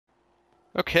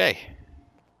Okay,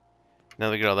 now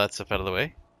that we get all that stuff out of the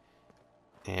way,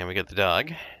 and we get the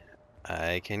dog,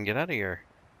 I can get out of here.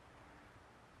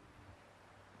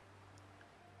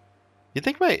 You'd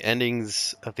think my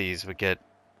endings of these would get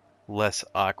less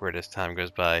awkward as time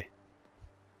goes by.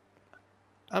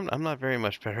 I'm not very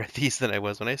much better at these than I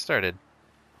was when I started.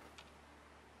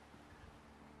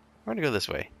 I'm gonna go this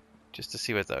way, just to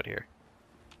see what's out here.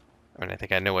 I mean, I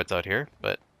think I know what's out here,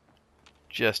 but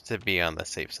just to be on the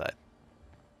safe side.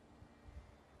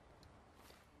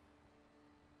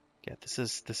 Yeah,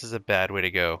 this is a bad way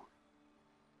to go.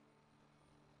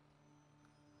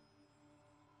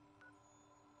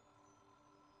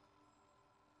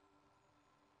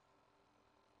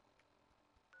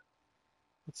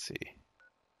 Let's see.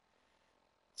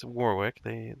 It's Warwick.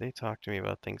 They talked to me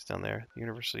about things down there.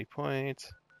 University Point.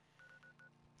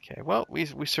 Okay, well, we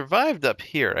survived up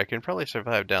here. I can probably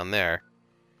survive down there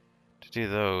to do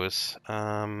those.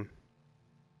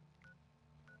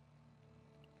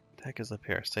 The heck is up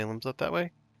here? Salem's up that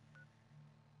way?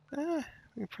 We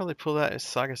can probably pull that as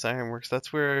Saugus Ironworks.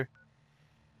 That's where...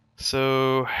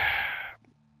 So...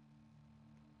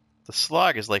 The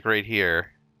slog is like right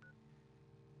here.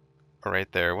 Or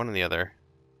right there, one or the other.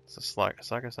 So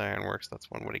Saugus Ironworks, that's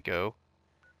one way to go.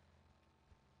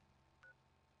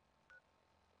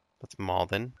 That's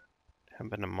Malden. Haven't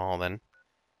been to Malden.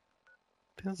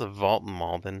 I think there's a vault in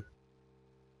Malden.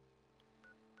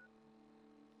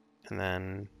 And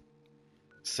then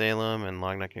Salem and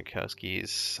Longneck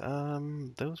Lukowski's.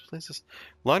 Those places.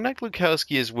 Longneck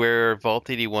Lukowski is where Vault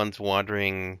 81's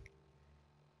wandering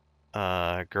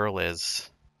girl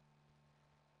is.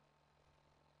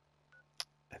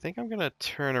 I think I'm gonna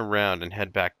turn around and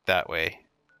head back that way.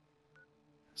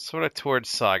 Sort of towards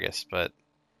Saugus, but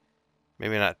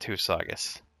maybe not too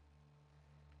Saugus.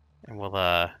 And we'll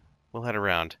head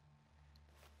around.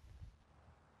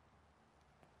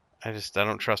 I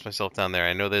don't trust myself down there.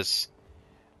 I know there's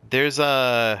King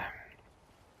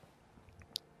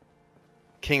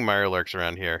Mirelurks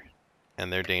around here,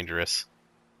 and they're dangerous.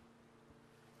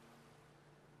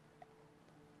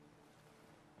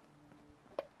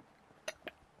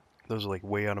 Those are like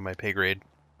way out of my pay grade.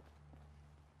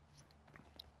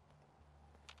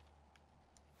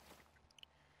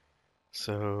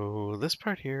 So this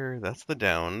part here, that's the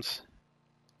Downs.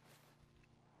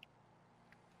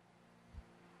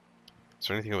 Is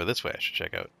there anything over this way I should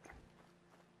check out?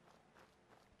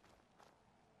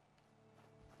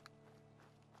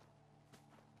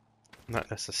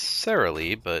 Not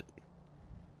necessarily, but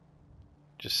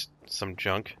just some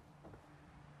junk.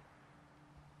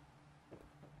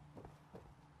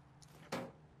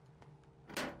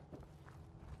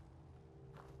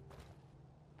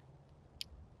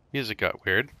 Music got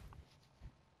weird.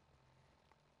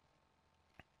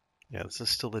 Yeah, this is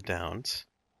still the Downs.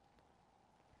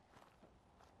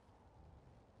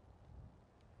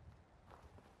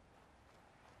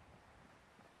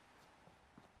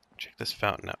 Check this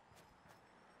fountain out.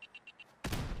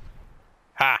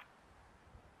 Ha!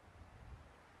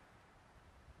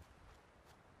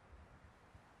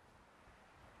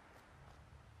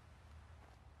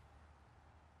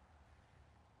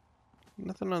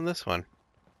 Nothing on this one.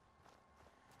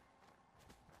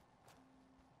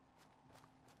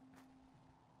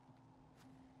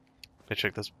 Can I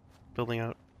check this building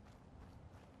out?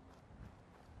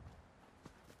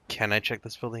 Can I check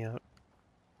this building out?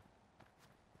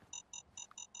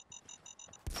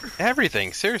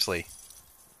 Everything, seriously.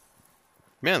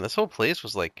 Man, this whole place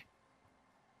was like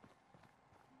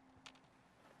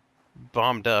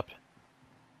bombed up.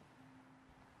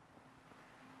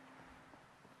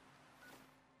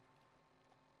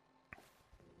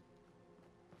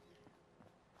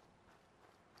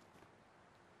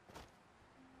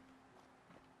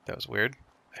 That was weird.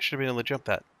 I should have been able to jump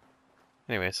that.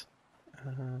 Anyways.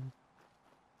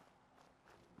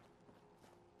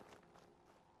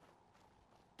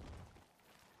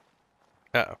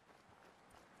 Uh-oh.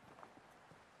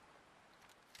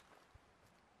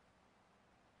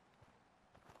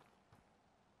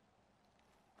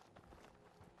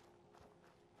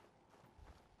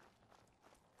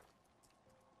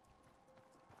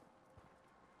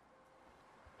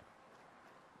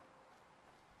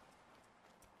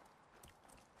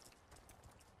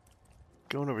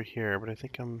 Going over here, but I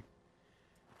think I'm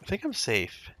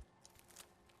safe.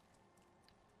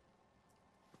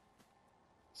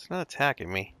 It's not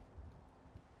attacking me.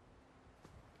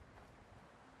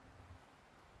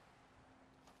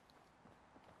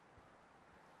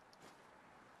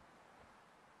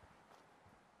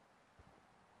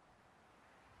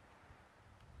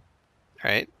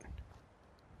 Alright.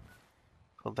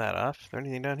 Pull that off. Is there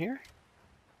anything down here?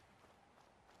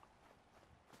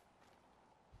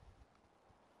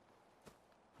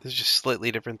 This is just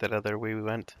slightly different than other way we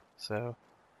went, so.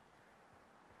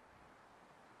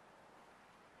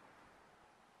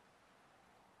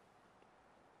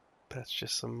 That's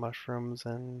just some mushrooms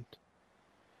and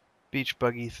beach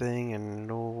buggy thing and an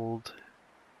old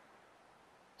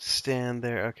stand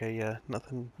there. Okay, yeah,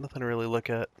 nothing to really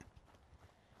look at.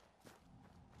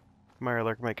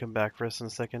 Mirelurk might come back for us in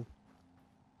a second.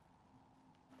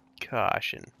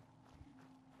 Caution.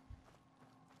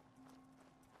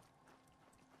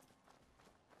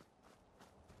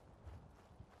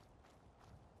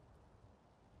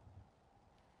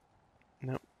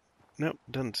 Nope, nope,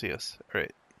 doesn't see us.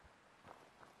 Alright.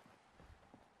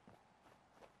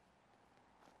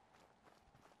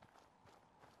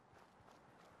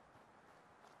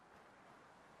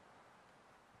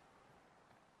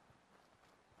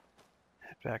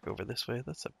 Head back over this way.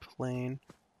 That's a plane.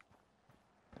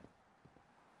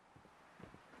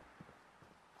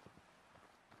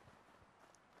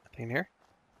 Nothing here?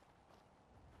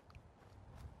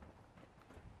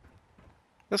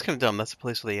 That's kind of dumb. That's the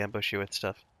place where they ambush you with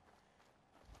stuff.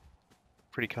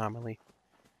 Pretty commonly.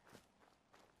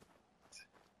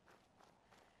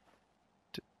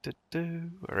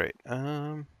 Alright,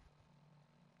 oh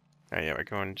yeah, we're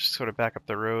going just sort of back up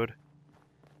the road.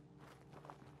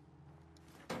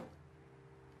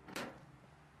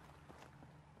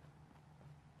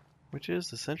 Which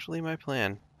is essentially my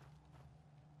plan.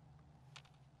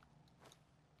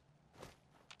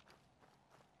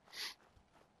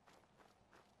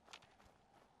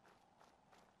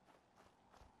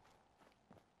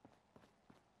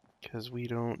 Because we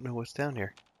don't know what's down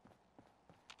here.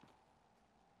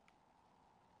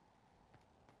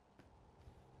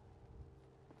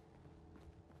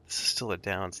 This is still a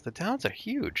downs. The downs are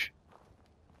huge.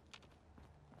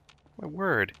 My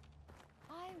word.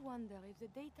 I wonder if the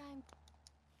daytime...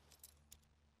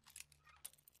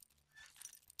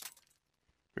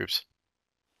 Oops.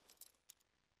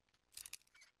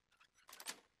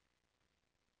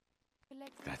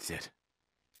 That's it.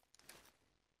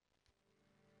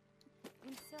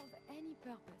 will serve any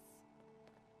purpose.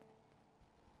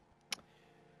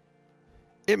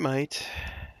 It might.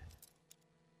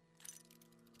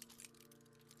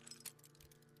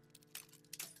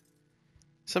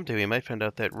 Someday we might find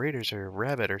out that raiders are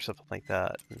rabbit or something like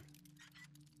that.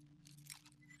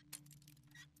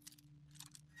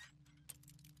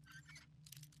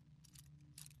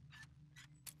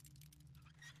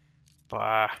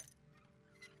 Bah.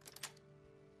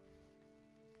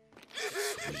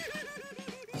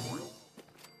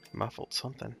 Muffled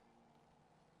something.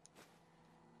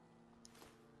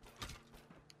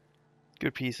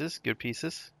 Good pieces, good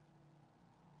pieces.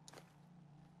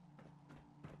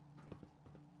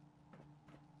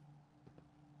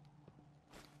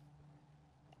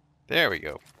 There we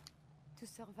go. To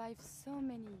survive so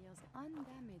many years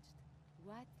undamaged,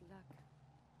 what luck.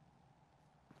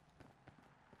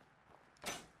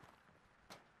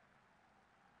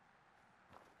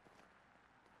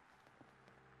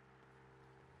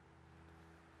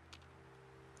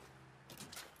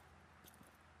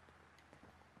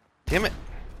 Damn it.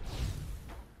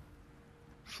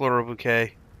 Floral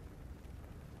bouquet.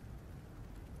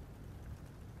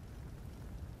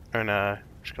 And what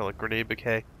you call it, grenade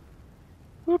bouquet.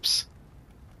 Whoops.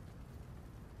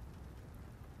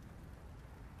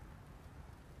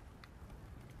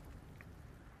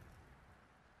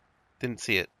 Didn't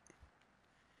see it.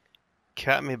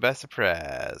 Caught me by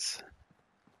surprise.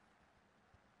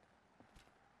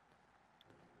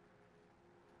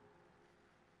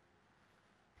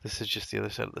 This is just the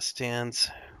other side of the stands.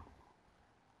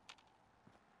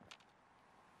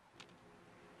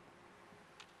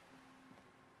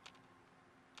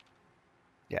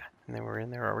 Yeah, and then we're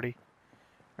in there already.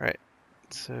 Alright,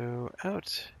 so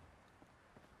out.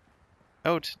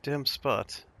 Out, dim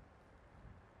spot.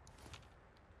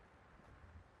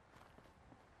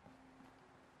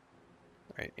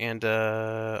 Alright, and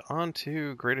on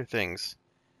to greater things.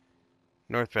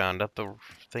 Northbound, up the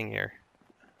thing here.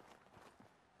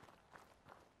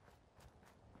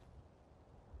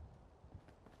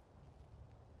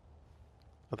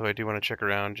 Although I do want to check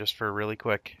around just for really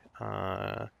quick.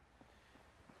 Any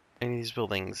of these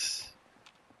buildings,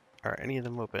 are any of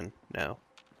them open? No.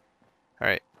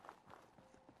 Alright.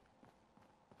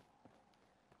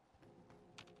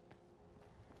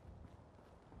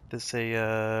 This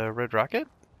a red rocket?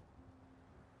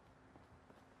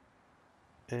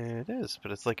 It is,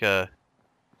 but it's like a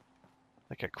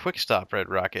quick stop red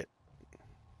rocket.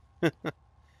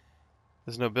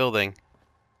 There's no building.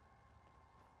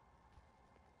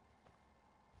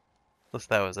 Unless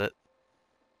that was it.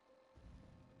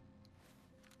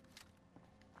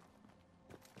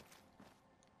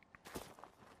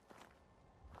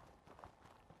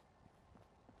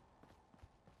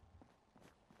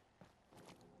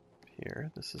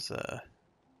 here. This is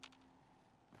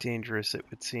dangerous, it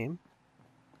would seem.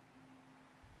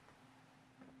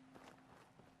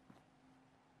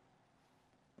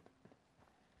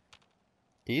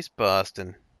 East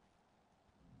Boston.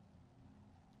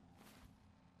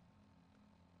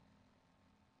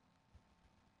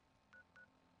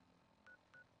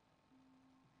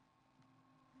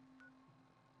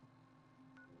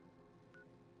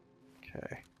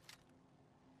 Okay.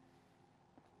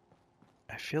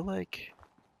 I feel like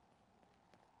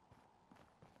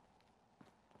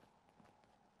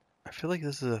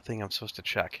this is a thing I'm supposed to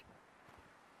check.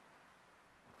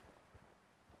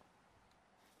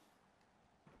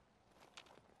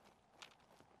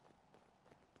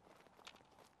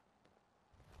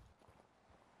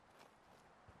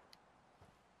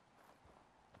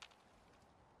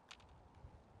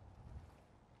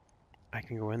 I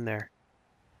can go in there.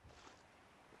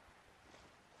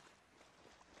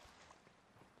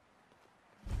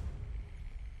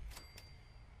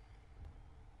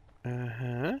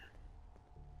 Uh-huh.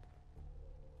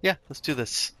 Yeah, let's do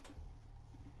this.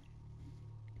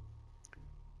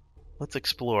 Let's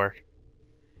explore.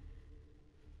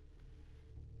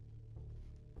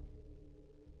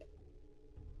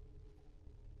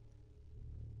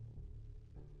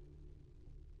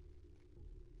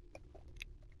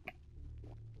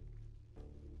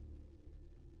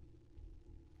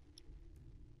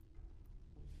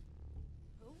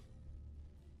 Who?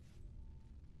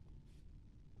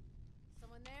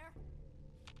 Someone there?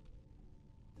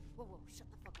 Whoa, shut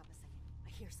the fuck up a second. I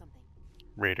hear something.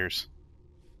 Raiders.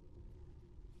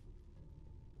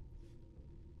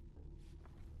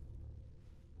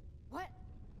 What?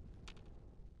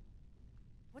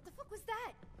 What the fuck was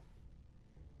that?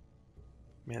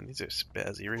 Man, these are spazzy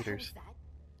What the hell raiders. was that?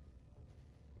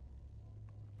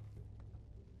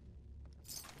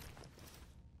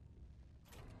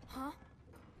 Huh?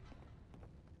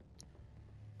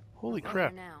 Holy We're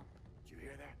crap. there now. Did you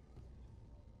hear that?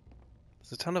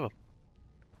 There's a ton of them.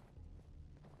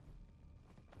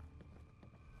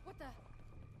 What the?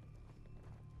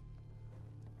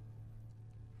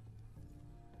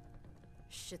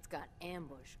 Shit's got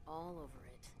ambush all over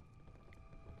it.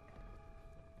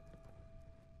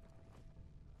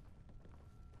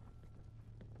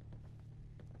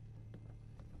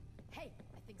 Hey,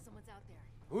 I think someone's out there.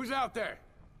 Who's out there?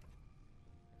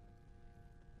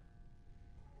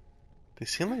 They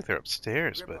seem like they're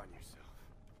upstairs, Grip but on yourself.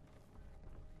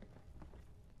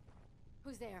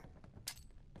 Who's there?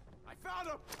 I found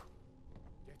him!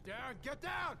 Get down! Get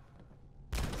down!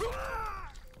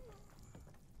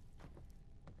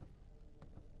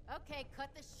 Okay, cut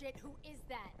the shit. Who is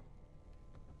that?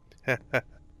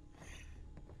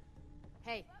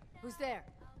 Hey, who's there?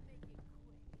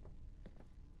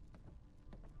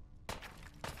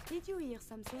 Did you hear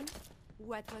something?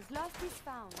 What was lost is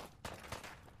found.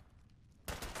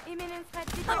 Imminent threat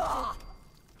detected.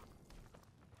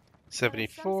 There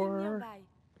is something 74. nearby.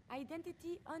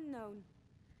 Identity unknown.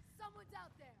 Someone's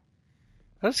out there.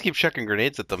 I just keep chucking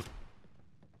grenades at them. Loot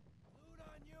on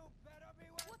you, better be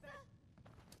worth it.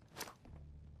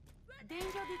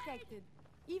 Danger detected.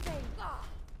 Evade.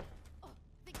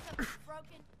 Think something's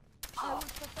broken? I would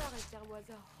prefer if there was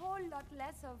a whole lot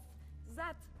less of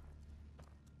that.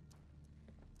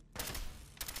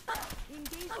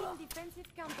 Engaging defensive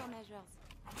countermeasures.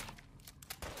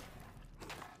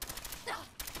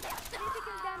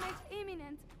 Critical damage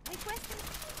imminent. Requesting.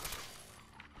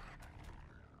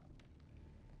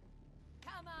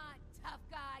 Come on, tough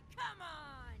guy, come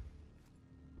on!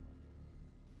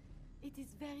 It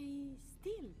is very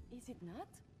still, is it not?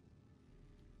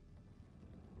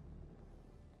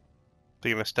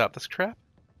 They gonna stop this crap?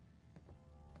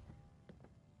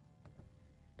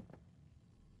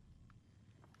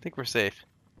 I think we're safe.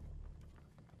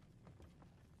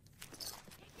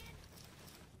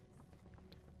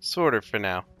 Sort of for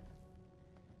now.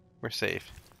 We're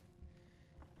safe.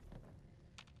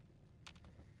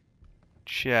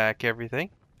 Check everything.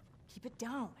 Keep it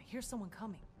down. I hear someone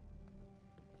coming.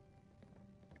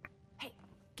 Hey,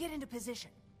 get into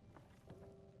position.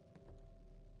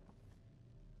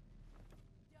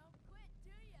 Don't quit,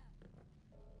 do ya?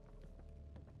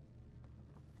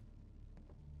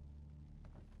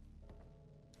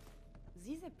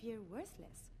 These appear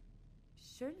worthless.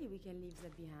 Surely we can leave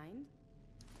that behind.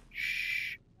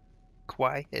 Shh.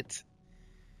 Quiet.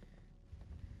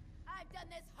 I've done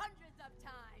this hundreds of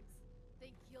times.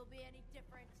 Think you'll be any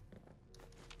different?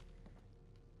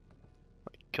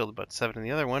 Killed about 7 in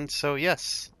the other one, so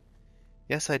yes.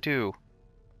 Yes, I do.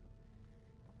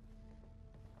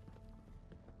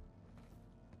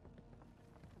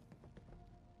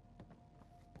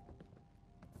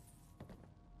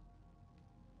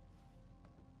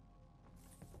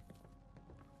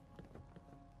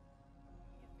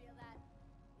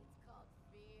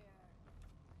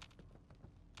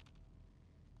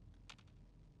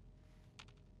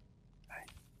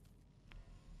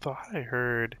 thought I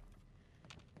heard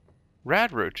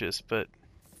rad roaches, but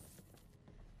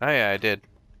oh yeah, I did.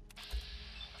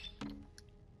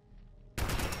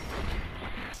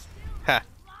 Ha!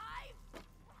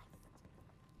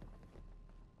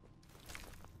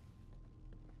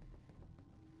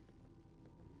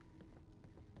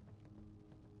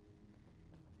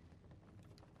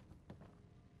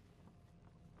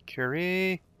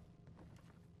 Curie,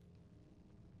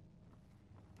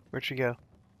 where'd she go?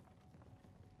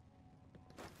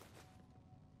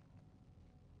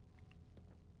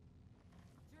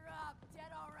 Drop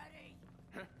dead already.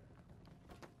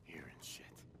 Hearing shit.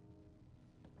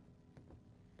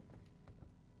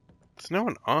 There's no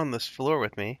one on this floor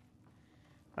with me.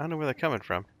 I don't know where they're coming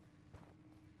from.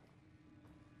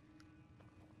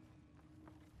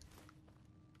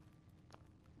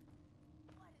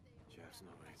 Just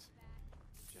noise.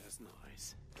 Just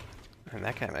noise. And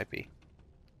that guy might be.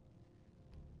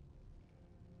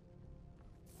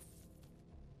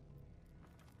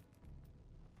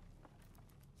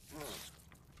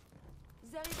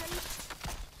 There is a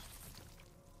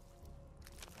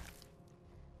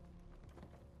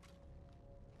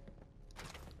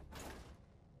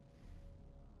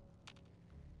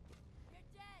You're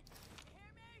dead. You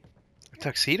hear me? A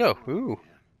tuxedo. Ooh.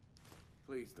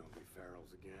 Please don't be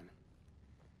ferals again.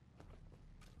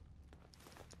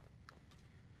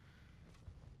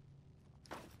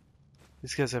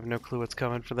 These guys have no clue what's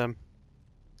coming for them.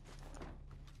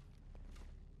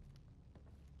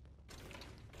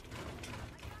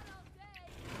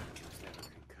 Must have a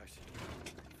concussion.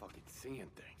 Fucking seeing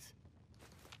things.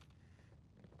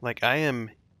 Like I am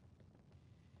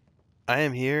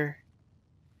here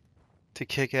to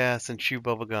kick ass and chew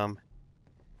bubblegum.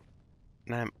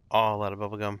 And I'm all out of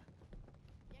bubblegum.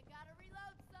 You gotta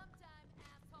reload sometime,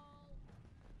 asshole.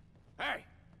 Hey!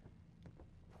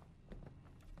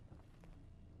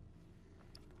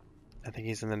 I think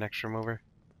he's in the next room over.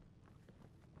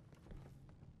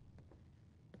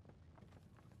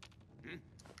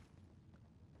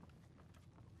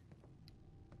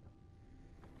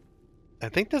 I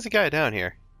think there's a guy down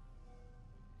here.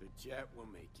 The jet will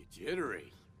make you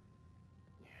jittery.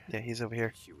 Yeah, he's over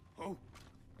here. Shoot. Oh,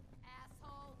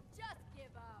 Asshole, just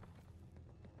give up.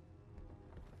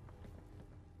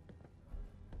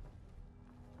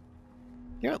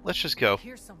 You know what, let's just go.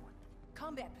 Here's someone.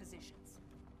 Combat positions.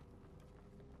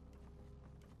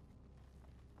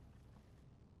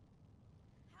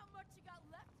 How much you got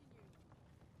left in you?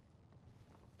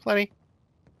 Plenty.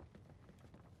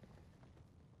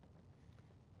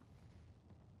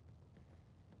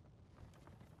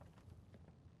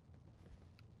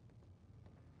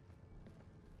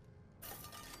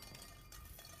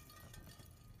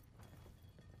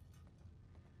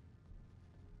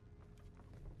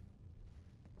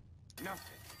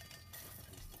 nothing.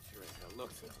 At least it sure as hell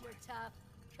looks that If way. you're tough,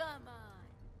 come on.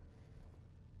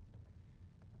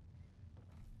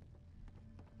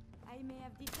 I may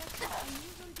have detected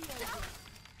unusual behavior.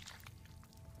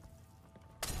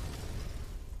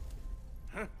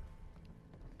 Huh?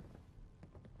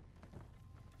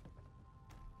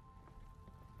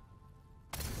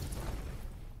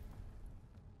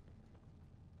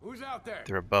 Who's out there?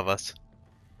 They're above us.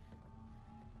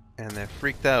 And they're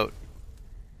freaked out.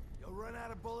 You'll run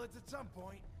out of bullets at some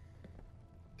point.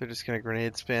 They're just gonna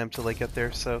grenade spam till they get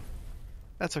there, so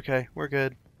that's okay. We're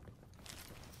good.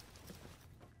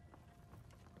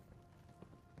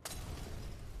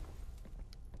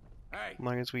 Hey, As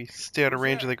long as we stay out of Who's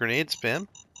range there? of the grenade spam.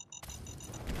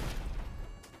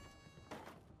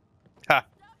 Ha!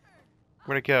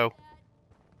 Where'd it go?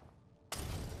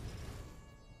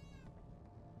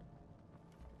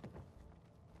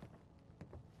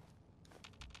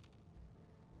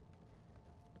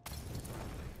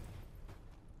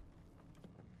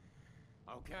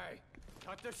 okay.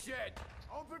 Cut the shit.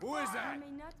 Open Who is You that?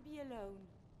 may not be alone.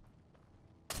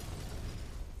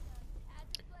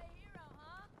 Had to play hero,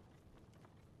 huh?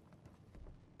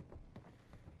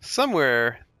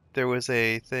 Somewhere there was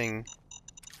a thing.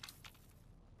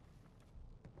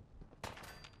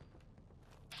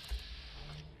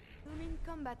 Whom in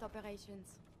combat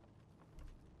operations?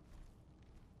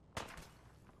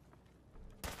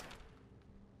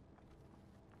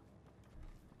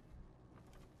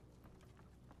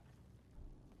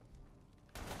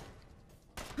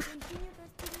 Continued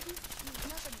hostilities is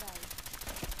not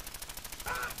advised.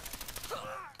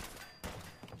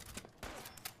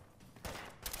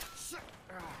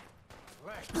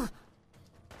 Leg.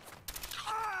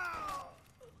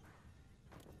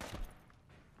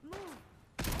 Move!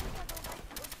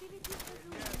 Hostilities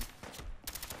resumed.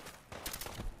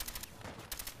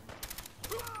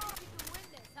 You can win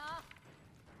this, huh?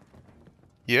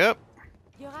 Yep.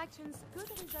 Your actions could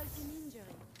result in injury.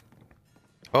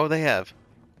 Oh, they have.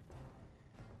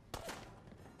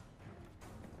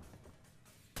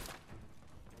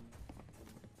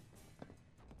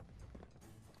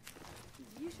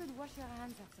 You should wash your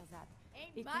hands after that.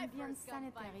 Ain't It my can be first gunfight,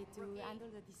 unsanitary to rookie. handle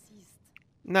the deceased.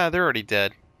 Nah, they're already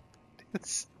dead.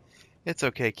 It's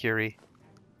okay, Curie.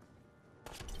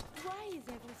 Why is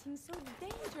everything so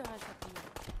dangerous up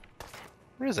here?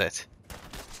 Where is it?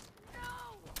 No!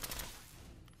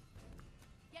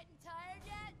 Getting tired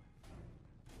yet?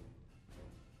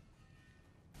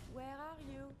 Where are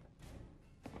you?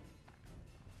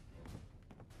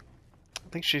 I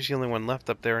think she's the only one left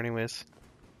up there anyways.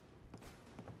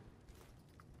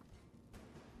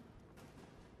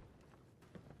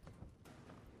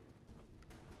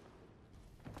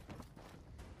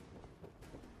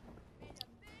 Made a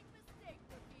big mistake,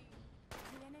 rookie.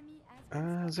 The enemy has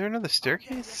been Is there another spotted. Odds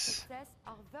of your staircase? success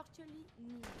are virtually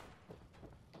nil.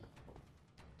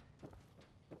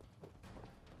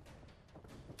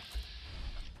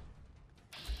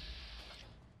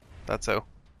 That's so.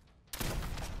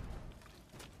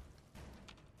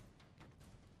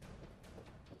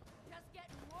 Just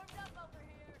getting warmed up over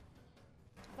here.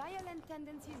 Violent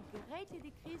tendencies greatly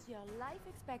decrease your life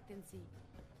expectancy.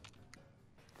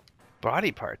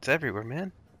 Body parts everywhere,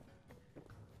 man.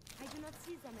 I do not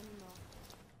see them anymore.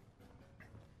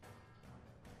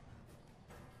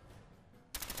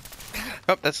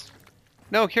 Oh, that's...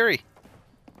 No, Curie!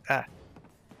 Ah.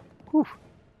 Whew.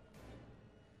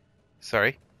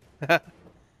 Sorry. Why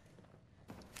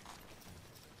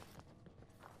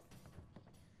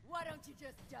don't you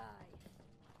just die?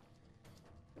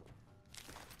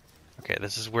 Okay,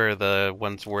 this is where the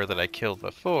ones were that I killed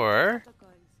before.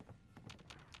 Protocols.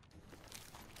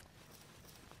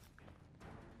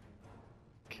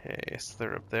 Okay, so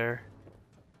they're up there.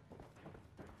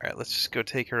 Alright, let's just go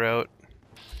take her out.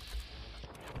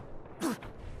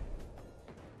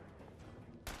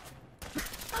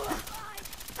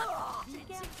 Be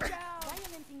careful.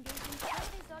 Violent engagement can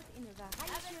result in a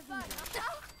variety of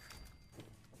injuries.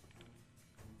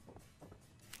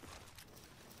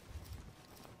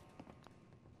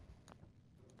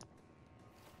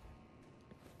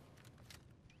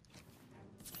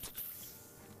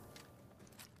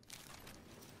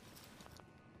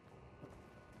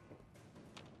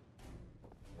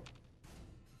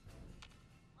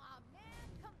 Aw, man,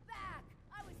 come back.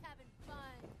 I was having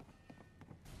fun.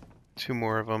 Two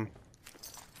more of them.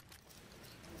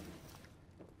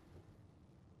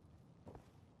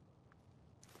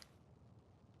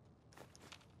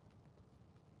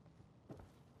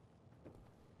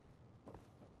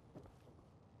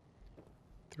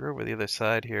 They're over the other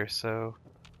side here, so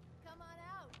Come on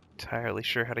out. entirely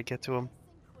sure how to get to them.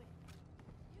 Nice and quick.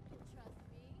 You can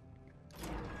trust me.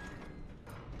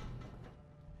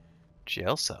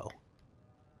 Jail cell.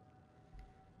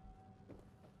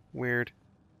 Weird.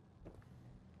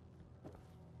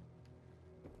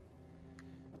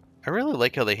 I really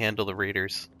like how they handle the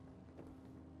raiders.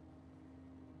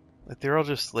 Like, they're all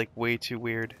just like way too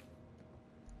weird.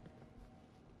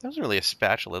 That wasn't really a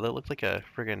spatula, that looked like a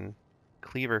friggin'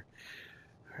 cleaver.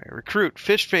 Alright, recruit,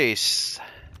 fish face.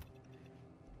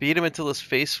 Beat him until his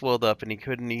face swelled up and he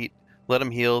couldn't eat. Let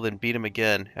him heal, then beat him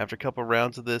again. After a couple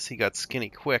rounds of this, he got skinny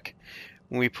quick.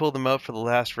 When we pulled him out for the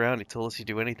last round, he told us he'd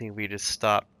do anything if we just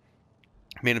stop.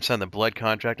 Made him sign the blood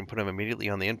contract and put him immediately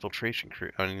on the infiltration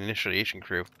crew, on the initiation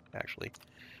crew, actually.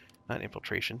 Not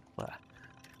infiltration. Blah.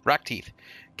 Rock teeth.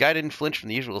 Guy didn't flinch from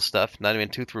the usual stuff, not even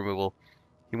tooth removal.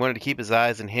 He wanted to keep his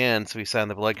eyes and hands, so he signed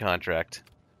the blood contract.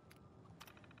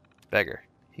 Beggar.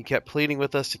 He kept pleading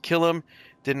with us to kill him.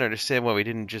 Didn't understand why we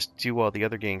didn't just do all the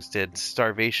other gangs did.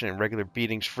 Starvation and regular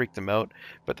beatings freaked him out,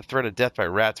 but the threat of death by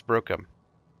rats broke him.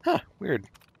 Huh, weird.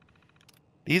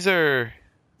 These are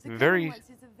The very... Commonwealth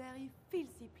is a very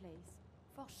filthy place.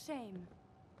 For shame.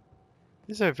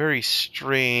 These are very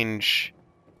strange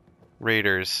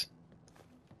raiders.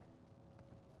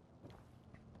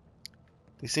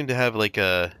 They seem to have like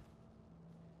a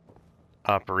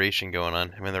operation going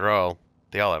on. I mean, they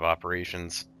all have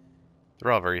operations.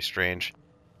 They're all very strange.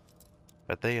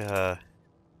 But they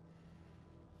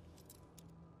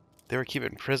were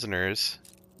keeping prisoners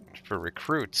for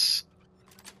recruits.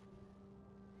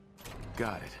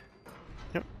 Got it.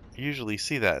 You don't usually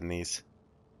see that in these.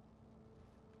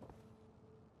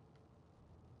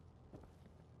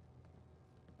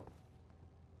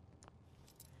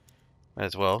 Might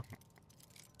as well.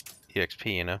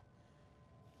 EXP, you know.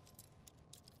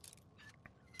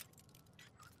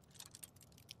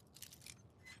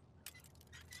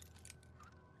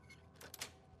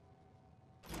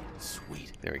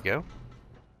 Sweet. There we go.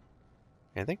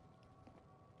 Anything?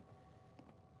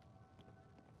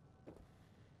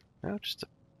 No, just a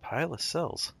pile of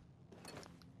cells.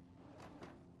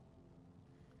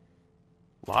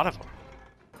 A lot of them.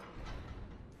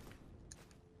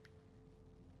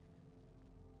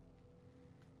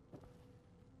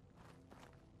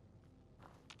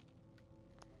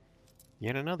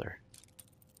 Yet another.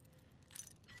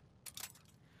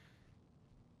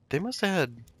 They must have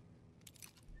had...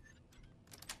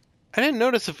 I didn't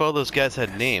notice if all those guys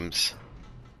had names.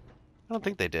 I don't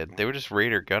think they did. They were just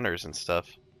raider gunners and stuff.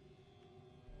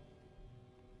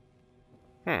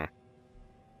 Hmm.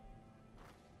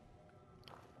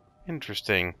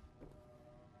 Interesting.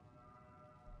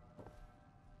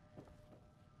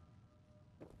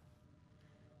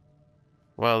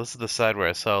 Well, this is the side where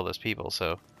I saw all those people,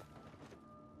 so...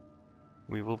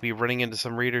 we will be running into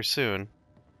some raiders soon.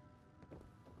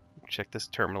 Check this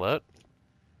terminal out.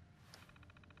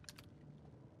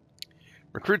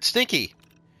 Recruit Stinky!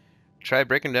 Tried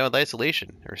breaking down with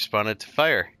isolation. Responded to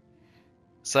fire.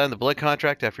 Signed the blood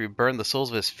contract after we burned the soles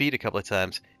of his feet a couple of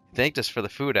times. He thanked us for the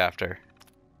food after.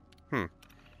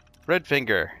 Red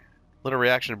Finger. Little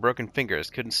reaction to broken fingers.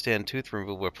 Couldn't stand tooth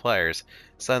removal with pliers.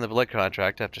 Signed the blood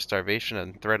contract after starvation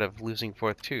and threat of losing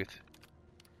fourth tooth.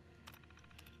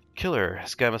 Killer.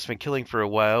 This guy must have been killing for a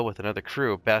while with another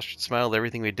crew. Bastard smiled at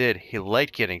everything we did. He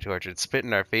liked getting tortured. Spit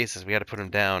in our faces. We had to put him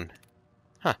down.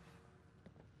 Huh.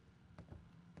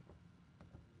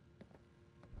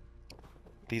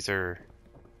 These are...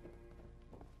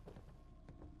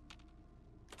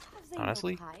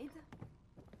 honestly,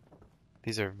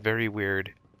 these are very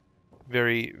weird.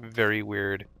 Very, very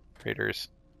weird raiders.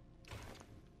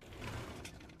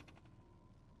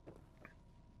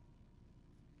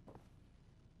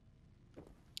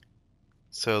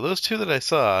 So those two that I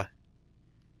saw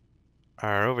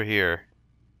are over here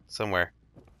somewhere.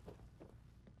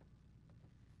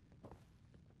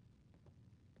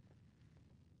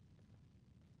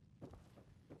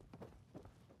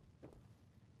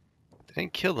 They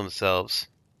didn't kill themselves.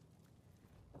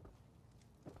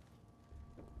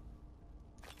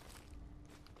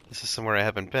 This is somewhere I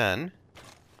haven't been.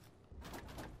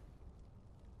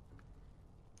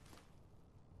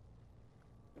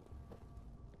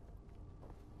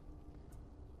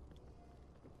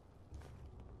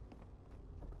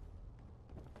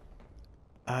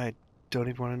 I don't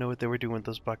even want to know what they were doing with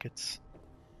those buckets.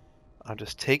 I'll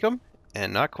just take them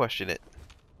and not question it.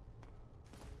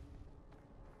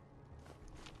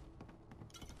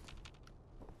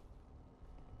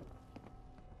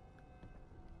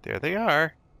 There they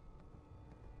are.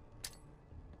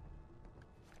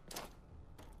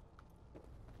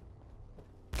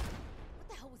 What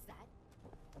the hell was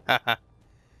that? Haha.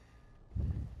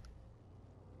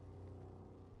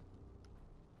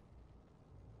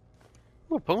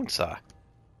 Ooh, a bone saw.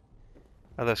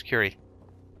 Oh, that's Curie.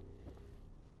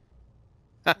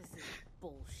 This is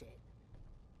bullshit.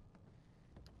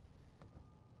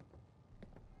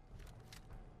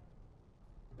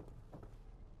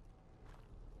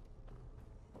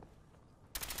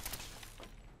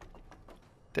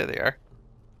 There they are.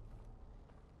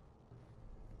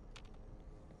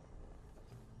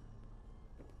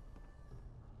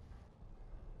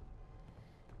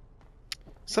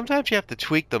 Sometimes you have to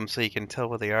tweak them so you can tell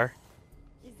where they are.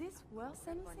 Is this worse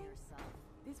than On anything? yourself.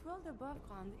 This world above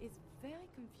ground is very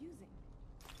confusing.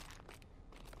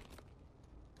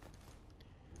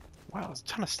 Wow, there's a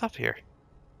ton of stuff here.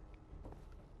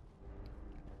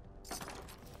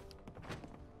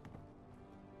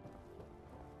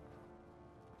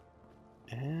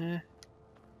 Getting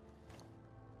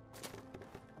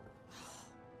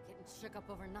shook up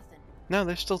over nothing. No,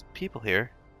 there's still people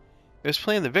here. It was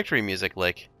playing the victory music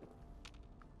like...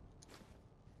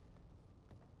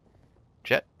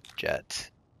 Jet,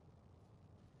 jet.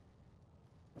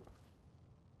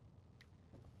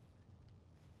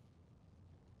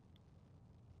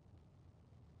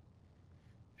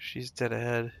 She's dead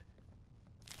ahead.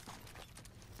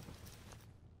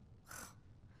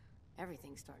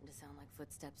 Everything's starting to sound like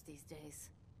footsteps these days.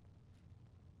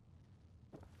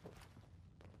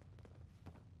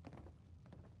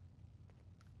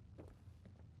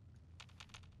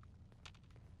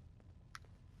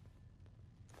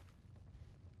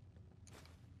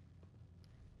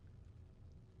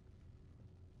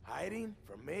 Hiding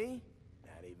from me?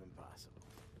 Not even possible.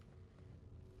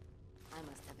 I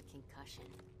must have a concussion.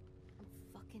 I'm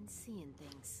fucking seeing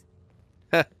things.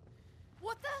 Heh.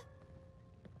 What the?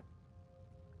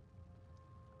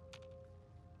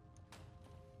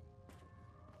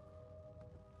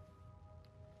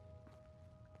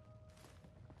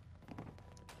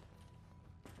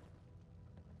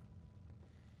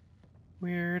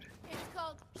 Weird. It's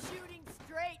called shooting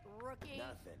straight, rookie.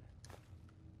 Nothing.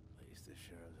 At least it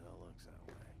sure as hell looks that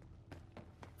way.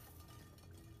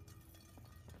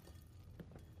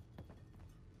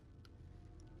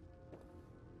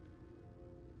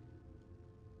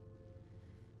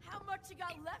 How much you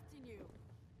got left in you?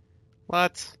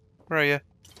 What? Where are you?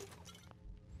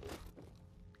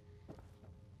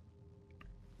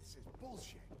 This is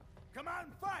bullshit. Come out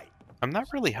and fight. I'm not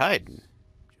really hiding.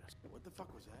 Just what the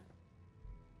fuck was that?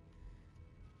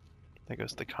 There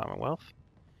goes the Commonwealth.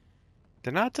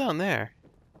 They're not down there.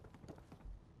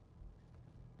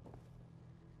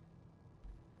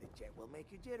 The jet will make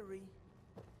you jittery.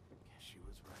 Guess she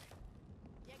was right.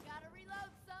 You gotta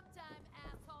reload sometime,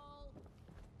 asshole.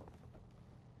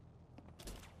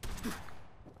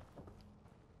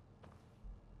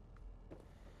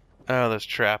 Oh, there's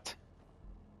trapped.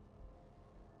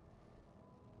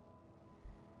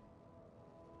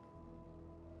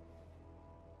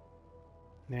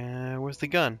 Where's the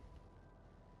gun?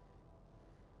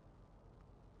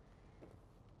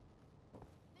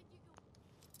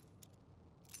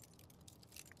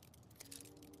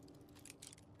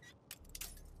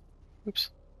 Oops.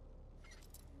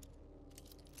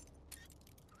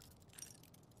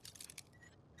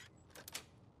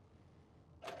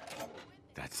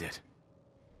 That's it.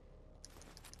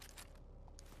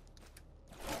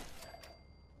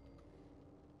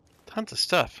 Tons of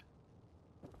stuff.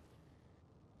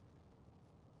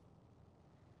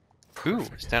 Ooh,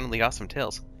 astoundingly awesome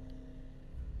tails.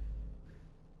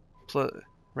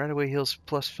 Right away heals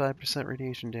plus 5%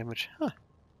 radiation damage. Huh.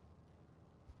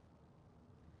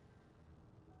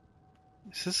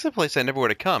 This is a place I never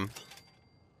would have come.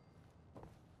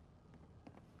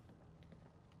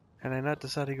 Had I not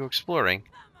decided to go exploring.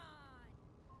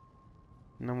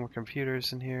 No more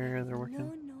computers in here, they're working. No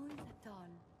noise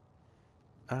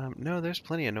at all. No, there's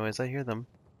plenty of noise, I hear them.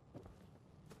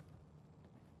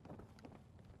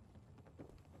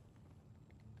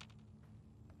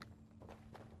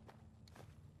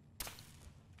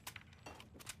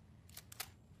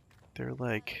 They're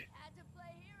like Had to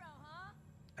play hero, huh?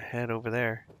 ahead over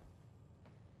there.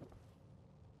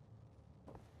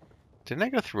 Didn't I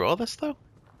go through all this though?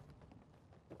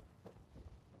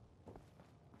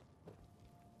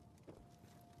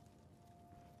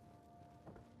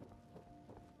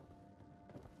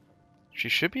 She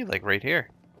should be like right here.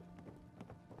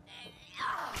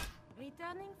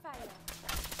 Returning fire.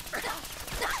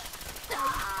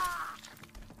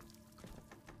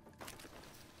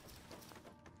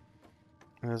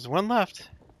 There's one left.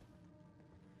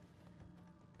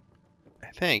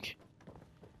 I think.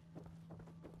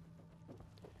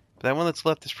 But that one that's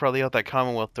left is probably out that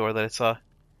Commonwealth door that I saw.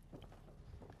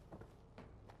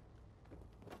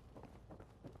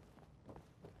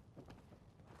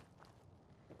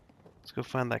 Let's go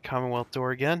find that Commonwealth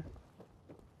door again.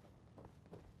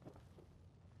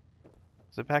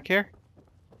 Is it back here?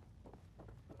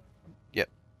 Yep.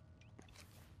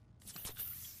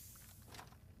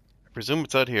 I presume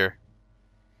it's out here.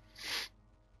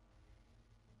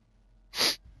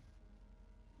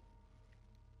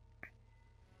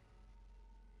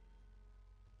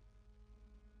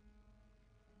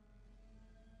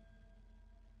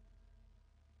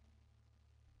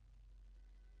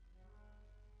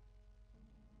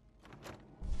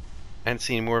 And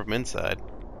seeing more of them inside.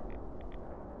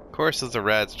 Of course, there's a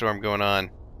rad storm going on.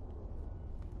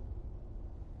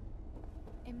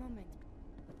 A moment.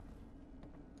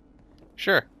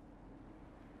 Sure.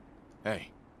 Hey.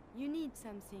 You need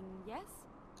something, yes?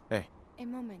 Hey. A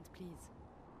moment, please.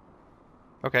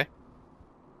 Okay.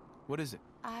 What is it?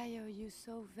 I owe you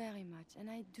so very much, and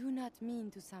I do not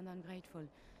mean to sound ungrateful,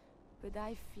 but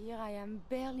I fear I am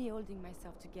barely holding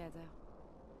myself together.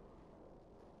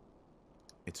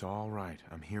 It's all right.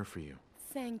 I'm here for you.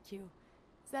 Thank you.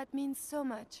 That means so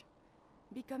much.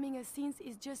 Becoming a synth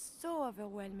is just so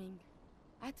overwhelming.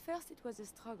 At first it was a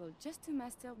struggle just to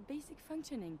master basic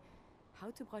functioning.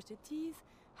 How to brush the teeth,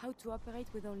 how to operate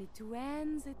with only two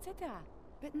hands, etc.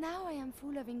 But now I am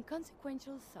full of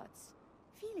inconsequential thoughts,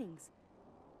 feelings.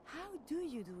 How do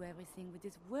you do everything with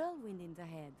this whirlwind in the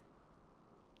head?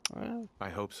 Well, I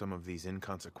hope some of these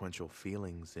inconsequential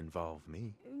feelings involve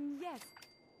me. Yes.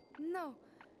 No.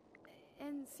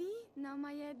 And see, now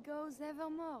my head goes ever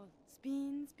more.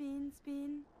 Spin, spin,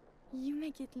 spin. You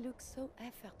make it look so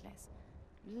effortless,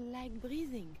 like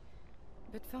breathing.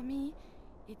 But for me,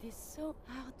 it is so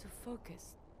hard to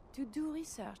focus, to do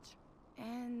research.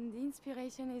 And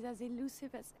inspiration is as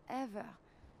elusive as ever.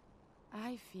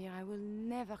 I fear I will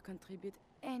never contribute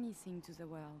anything to the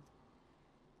world.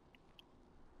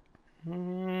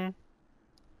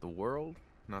 The world?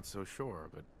 Not so sure,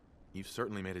 but You've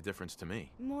certainly made a difference to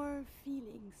me. More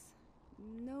feelings.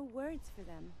 No words for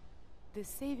them. The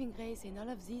saving grace in all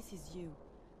of this is you.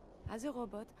 As a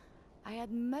robot, I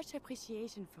had much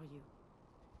appreciation for you.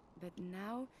 But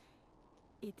now,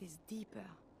 it is deeper.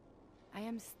 I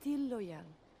am still loyal.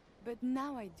 But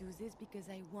now I do this because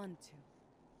I want to.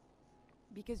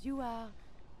 Because you are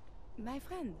my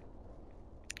friend.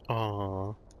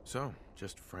 Aww. So,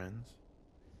 just friends?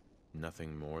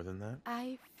 Nothing more than that?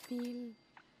 I feel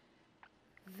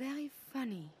very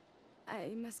funny.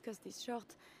 I must cut this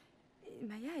short.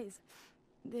 My eyes,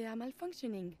 they are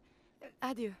malfunctioning.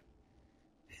 Adieu.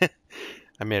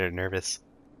 I made her nervous.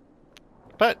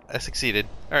 But I succeeded.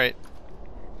 Alright.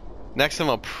 Next time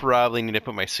I'll probably need to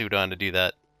put my suit on to do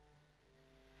that.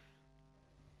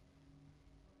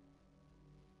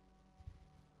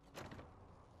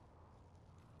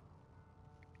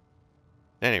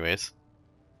 Anyways.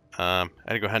 I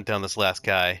had to go hunt down this last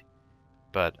guy.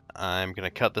 But I'm gonna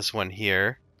cut this one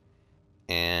here.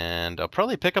 And I'll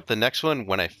probably pick up the next one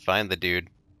when I find the dude.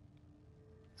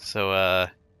 So,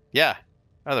 yeah.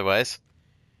 Otherwise,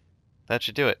 that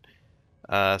should do it.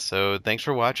 So thanks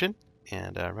for watching.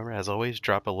 And remember, as always,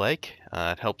 drop a like.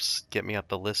 It helps get me up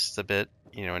the lists a bit,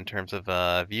 you know, in terms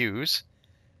of views,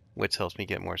 which helps me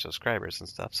get more subscribers and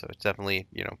stuff. So it's definitely,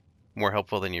 you know, more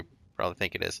helpful than you probably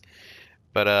think it is.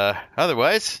 But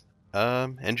otherwise,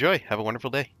 enjoy. Have a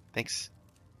wonderful day. Thanks.